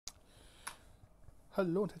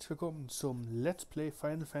Hallo und herzlich willkommen zum Let's Play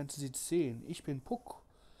Final Fantasy X. Ich bin Puck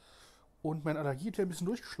und meine Allergie hat ja ein bisschen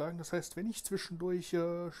durchgeschlagen. Das heißt, wenn ich zwischendurch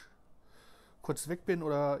kurz weg bin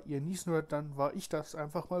oder ihr niesen hört, dann war ich das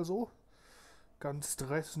einfach mal so. Ganz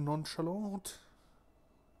dreist nonchalant.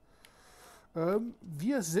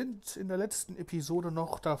 Wir sind in der letzten Episode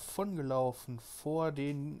noch davongelaufen vor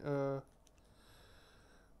den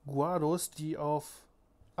Guardos, die auf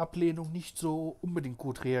Ablehnung nicht so unbedingt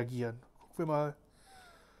gut reagieren. Gucken wir mal,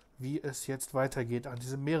 wie es jetzt weitergeht an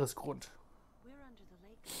diesem Meeresgrund. We're under the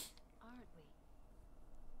lake, aren't we?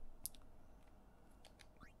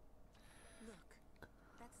 Look,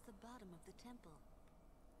 that's the bottom of the temple.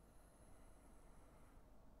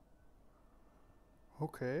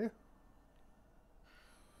 Okay.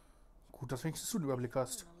 Gut, dass wenigstens du einen Überblick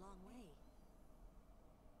hast. Come a long way.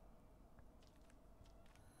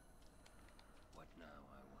 What now,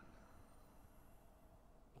 I wonder?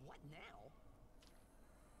 What now?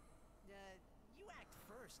 You act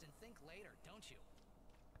first and think later, don't you?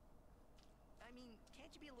 I mean, can't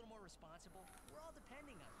you be a little more responsible? We're all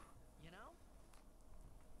depending on you, you know?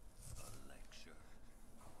 A lecture.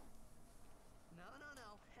 No.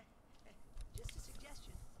 Just a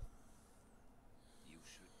suggestion. You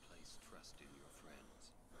should place trust in your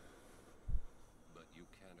friends. But you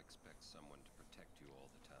can't expect someone to protect you all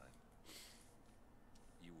the time.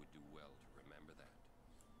 You would do well to remember that.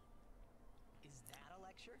 Is that a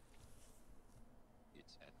lecture?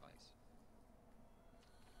 It's advice.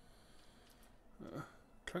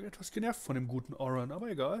 Klang etwas genervt von dem guten Oran, aber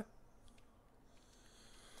egal.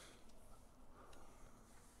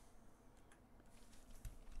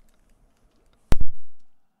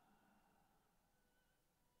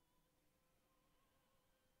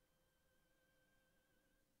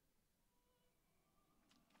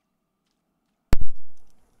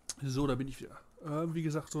 So, da bin ich wieder. Wie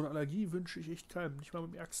gesagt, so eine Allergie wünsche ich echt keinem. Nicht mal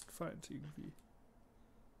beim ärgsten Feind irgendwie.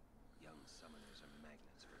 Young summoners are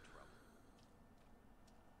magnets for trouble.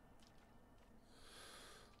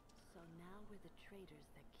 So now we're the traitors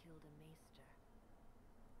that killed a maester.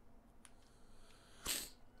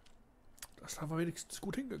 Das haben wir wenigstens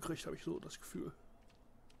gut hingekriegt, habe ich so das Gefühl.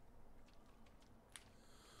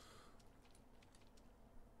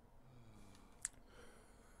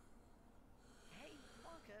 Hey,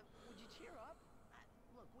 Wonka, would you cheer up?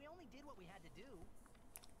 Look, we only did what we had to do.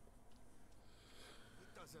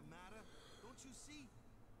 It doesn't matter. Don't you see?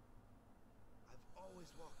 I've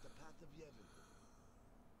always walked the path of Yevon.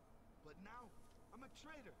 But now, I'm a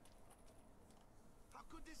traitor. How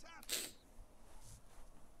could this happen?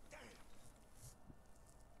 Damn.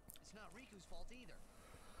 It's not Riku's fault either.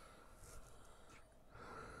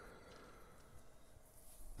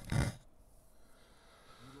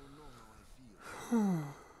 You don't know how I feel.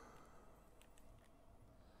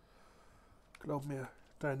 Glaub mir,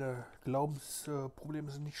 deine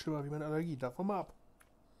Glaubensprobleme sind nicht schlimmer wie meine Allergie. Davon mal ab.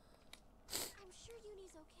 I'm sure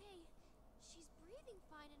Uni's okay. She's breathing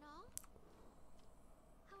fine and all.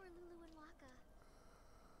 How are Lulu and Waka?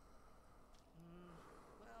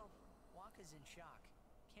 Well, Waka's in shock.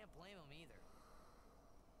 Can't blame him either.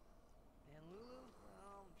 And Lulu,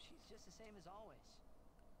 well, she's just the same as always.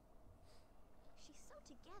 She's so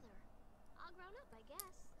together. All grown up, I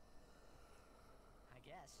guess. I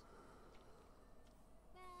guess.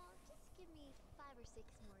 Well, just give me 5 or 6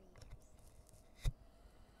 more years.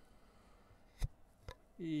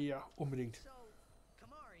 Ja, unbedingt. So,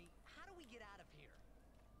 Kamari, how do we get out of here?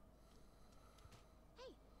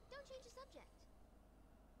 Hey, don't change the subject.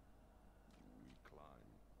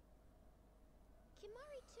 Recline.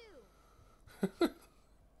 Kimari too.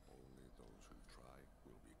 Only those who try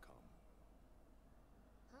will become.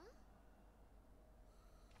 Huh?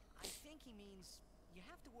 I think he means you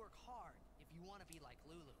have to work hard if you want to be like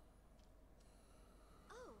Lulu.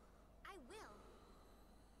 Oh, I will.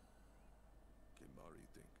 Kimari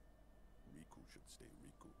think Riku should stay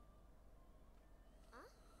Riku. Huh?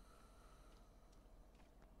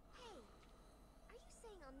 Hey, are you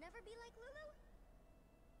saying I'll never be like Lulu?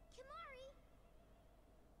 Kimari!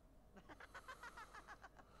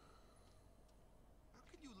 How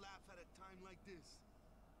can you laugh at a time like this?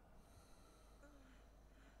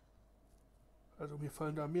 Also mir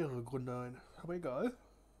fallen da mehrere Gründe ein. Aber egal.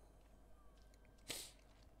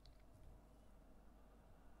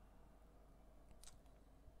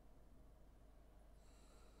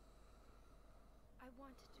 I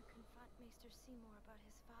wanted to confront Maester Seymour about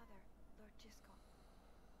his father, Lord Giskel.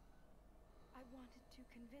 I wanted to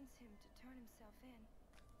convince him to turn himself in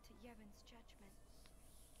to Yevon's judgment.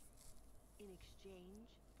 In exchange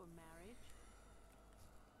for marriage?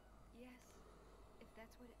 Yes, if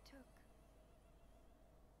that's what it took.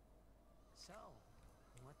 So,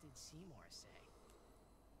 what did Seymour say?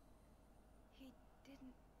 He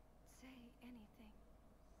didn't say anything.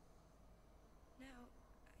 Now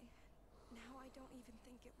I don't even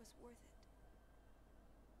think it was worth it.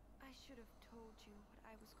 I should have told you what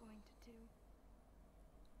I was going to do.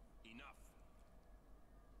 Enough!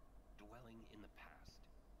 Dwelling in the past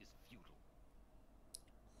is futile.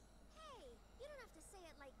 Hey, you don't have to say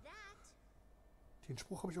it like that. Den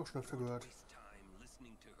Spruch habe ich auch schon öfter gehört. Waste time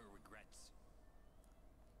listening to her regrets.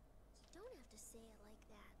 You don't have to say it like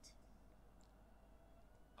that.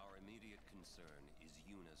 Our immediate concern is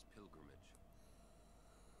Yuna's pilgrimage.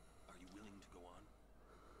 Are you willing to go on?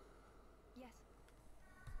 Yes.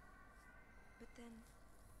 But then,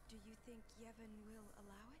 do you think Yevon will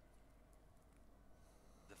allow it?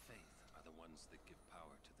 The faith are the ones that give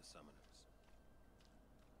power to the summoners.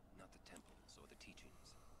 Not the temples or the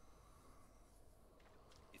teachings.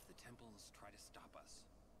 If the temples try to stop us,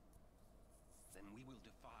 then we will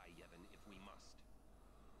defy Yevon if we must.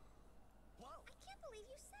 Whoa! I can't believe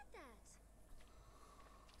you said that.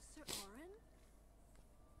 Sir Orin?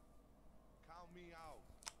 Count me out.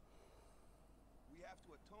 We have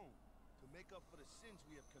to atone to make up for the sins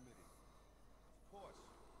we have committed. Of course,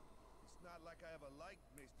 it's not like I ever liked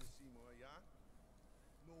Maester Seymour, yeah?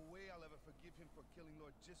 No way I'll ever forgive him for killing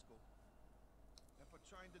Lord Jisco. And for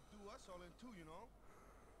trying to do us all in two, you know?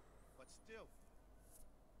 But still,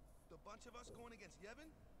 the bunch of us going against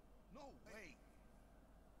Yevon? No way!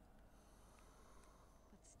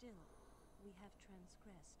 But still, we have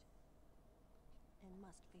transgressed and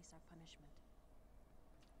must face our punishment.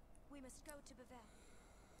 We must go to Bevel.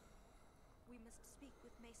 We must speak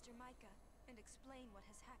with Maester Micah and explain what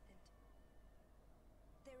has happened.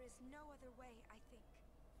 There is no other way, I think.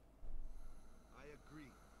 I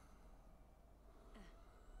agree.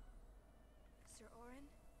 Sir Orin?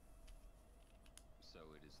 So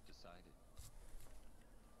it is decided.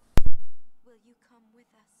 Will you come with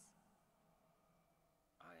us?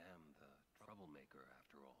 I am the troublemaker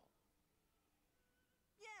after all.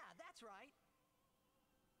 Yeah, that's right.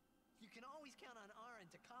 You can always count on Aaron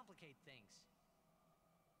to complicate things.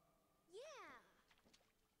 Yeah.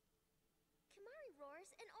 Kamari roars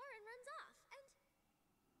and Orin runs off, and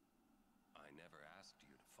I never asked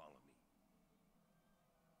you to follow me.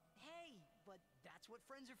 Hey, but that's what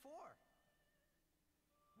friends are for.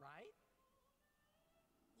 Right?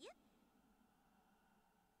 yep.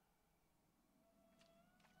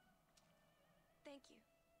 Thank you.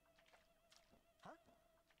 Huh?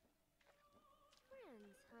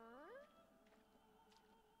 Friends, huh?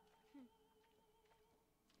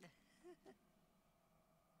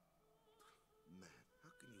 Man, how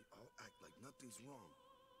can you all act like nothing's wrong?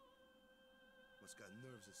 Must got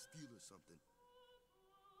nerves of steel or something.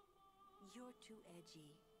 You're too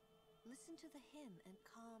edgy. Listen to the hymn and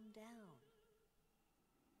calm down.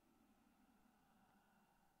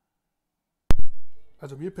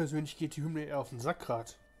 Also mir persönlich geht die Hymne eher auf den Sack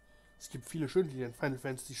grad. Es gibt viele schöne Lieder in Final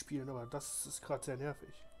Fantasy Spielen, aber das ist gerade sehr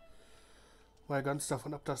nervig. Mal ganz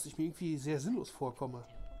davon ab, dass ich mir irgendwie sehr sinnlos vorkomme.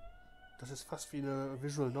 Das ist fast wie eine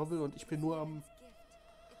Visual Novel und ich bin nur am It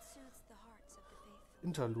soothes the hearts of the faithful.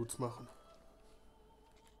 Interludes machen.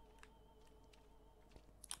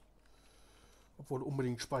 Obwohl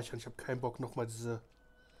unbedingt speichern. Ich habe keinen Bock, nochmal diese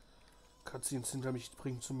Cutscenes hinter mich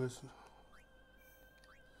bringen zu müssen.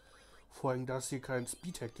 Vor allem, da es hier keinen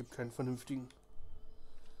Speedhack gibt, keinen vernünftigen,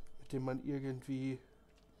 mit dem man irgendwie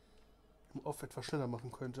im Off etwas schneller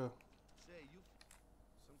machen könnte. Say, you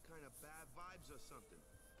some kind of bad vibes or something.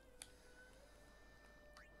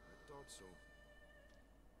 I thought so.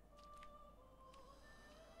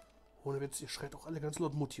 Ohne Witz, ihr schreit auch alle ganz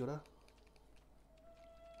laut Mutti, oder?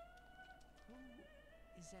 Who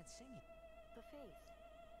is that singing? The faith.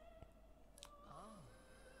 Oh.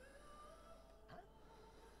 Huh?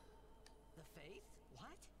 The faith?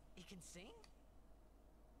 What? It can sing?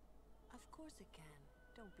 Of course it can.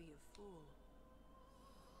 Don't be a fool.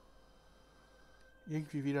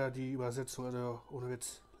 Irgendwie wieder die Übersetzung, also ohne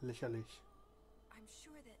Witz, lächerlich. I'm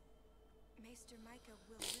sure that Maester Micah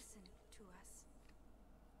will listen to us.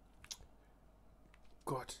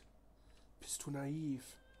 Gott, bist du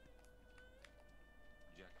naiv.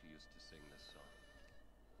 Jack used to sing this song.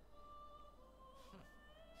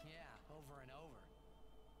 Yeah, over and over.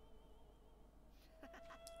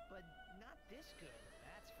 But not this good,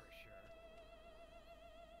 that's for sure.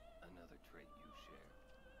 Another trait you share.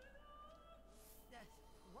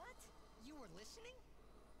 What? You were listening?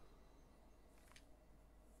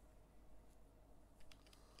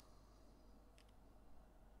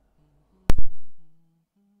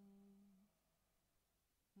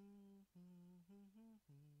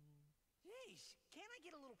 Jeez, can't I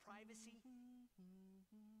get a little privacy?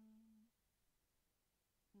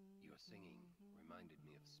 Your singing reminded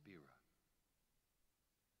me of Spira.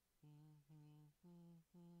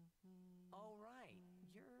 Oh, right.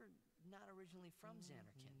 You're not originally from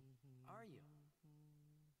Xanarkand, are you?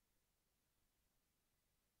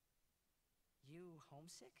 You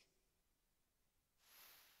homesick?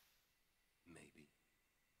 Maybe.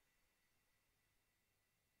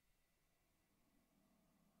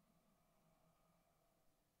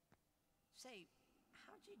 Say,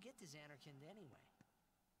 how'd you get to Xanarkand anyway?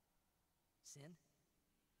 Sin?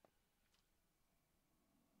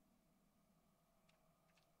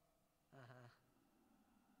 Uh-huh.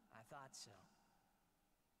 I thought so.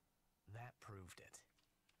 That proved it.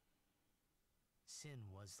 Sin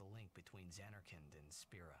was the link between Xanarkand and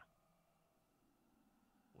Spira.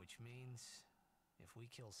 Which means, if we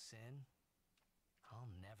kill Sin, I'll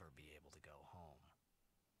never be able to go home.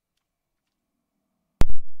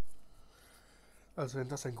 Also wenn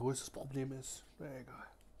das ein größtes Problem ist, na egal.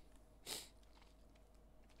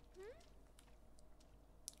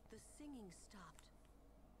 The singing stopped.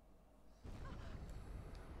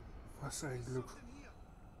 Was ein Glück. Something here.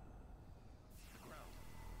 The ground.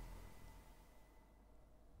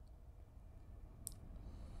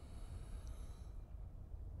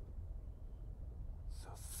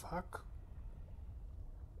 The fuck?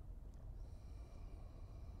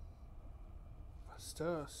 Was ist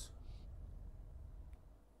das?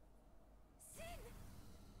 Sin!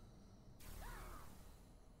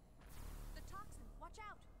 The toxin, watch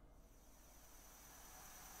out!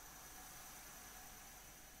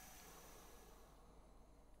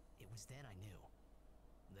 It was then I knew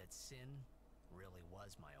that Sin really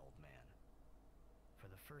was my old man. For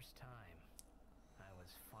the first time, I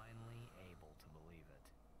was finally able to believe it.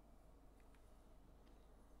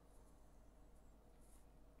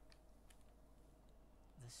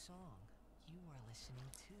 The song you are listening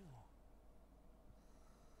to.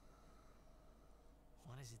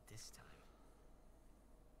 What is it this time?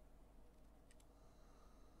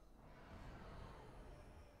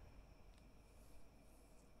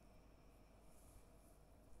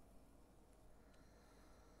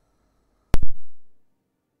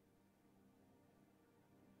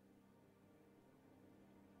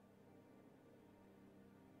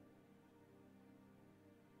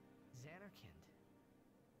 Xanarkand.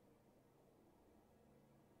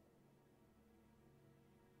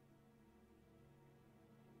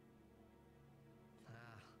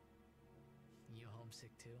 Ah, you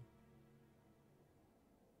homesick too?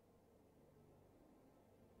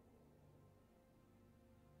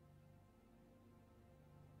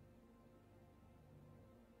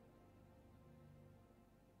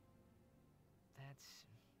 That's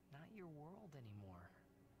not your world anymore.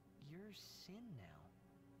 You're Sin now.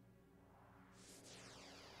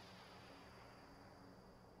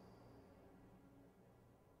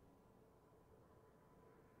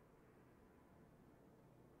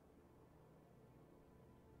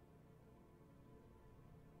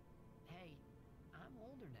 Hey, I'm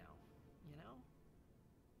older now, you know?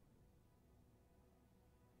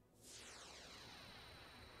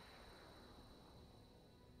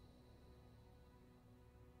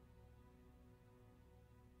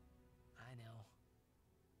 I know.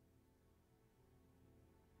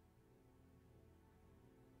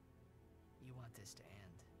 You want this to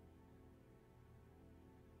end.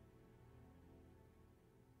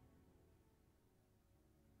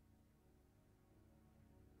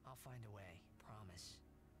 I'll find a way, promise.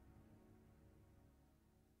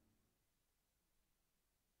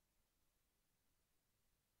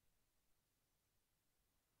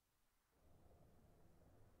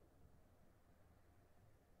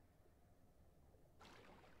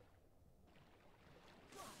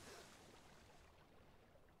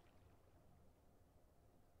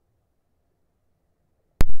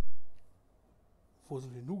 Wo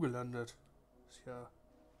sind wir nun gelandet? Ist ja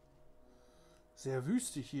sehr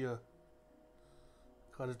wüstig hier.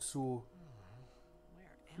 Geradezu Where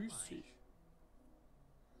am I? wüstig.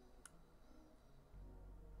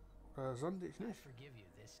 Oder sandig I nicht? forgive you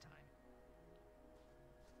this time.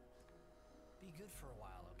 Be good for a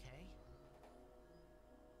while, okay?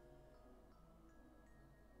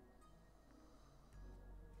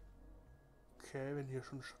 Okay, wenn hier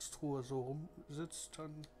schon Schatztruhe so rumsitzt,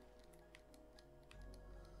 dann...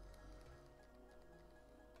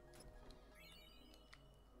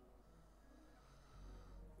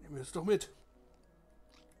 Nehmen wir es doch mit.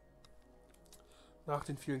 Nach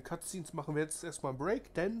den vielen Cutscenes machen wir jetzt erstmal einen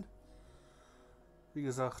Break, denn... Wie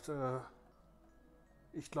gesagt,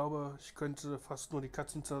 ich glaube, ich könnte fast nur die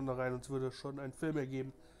Cutscenes da rein und es würde schon einen Film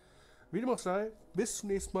ergeben. Wie dem auch sei, bis zum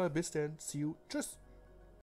nächsten Mal. Bis dann. See you. Tschüss.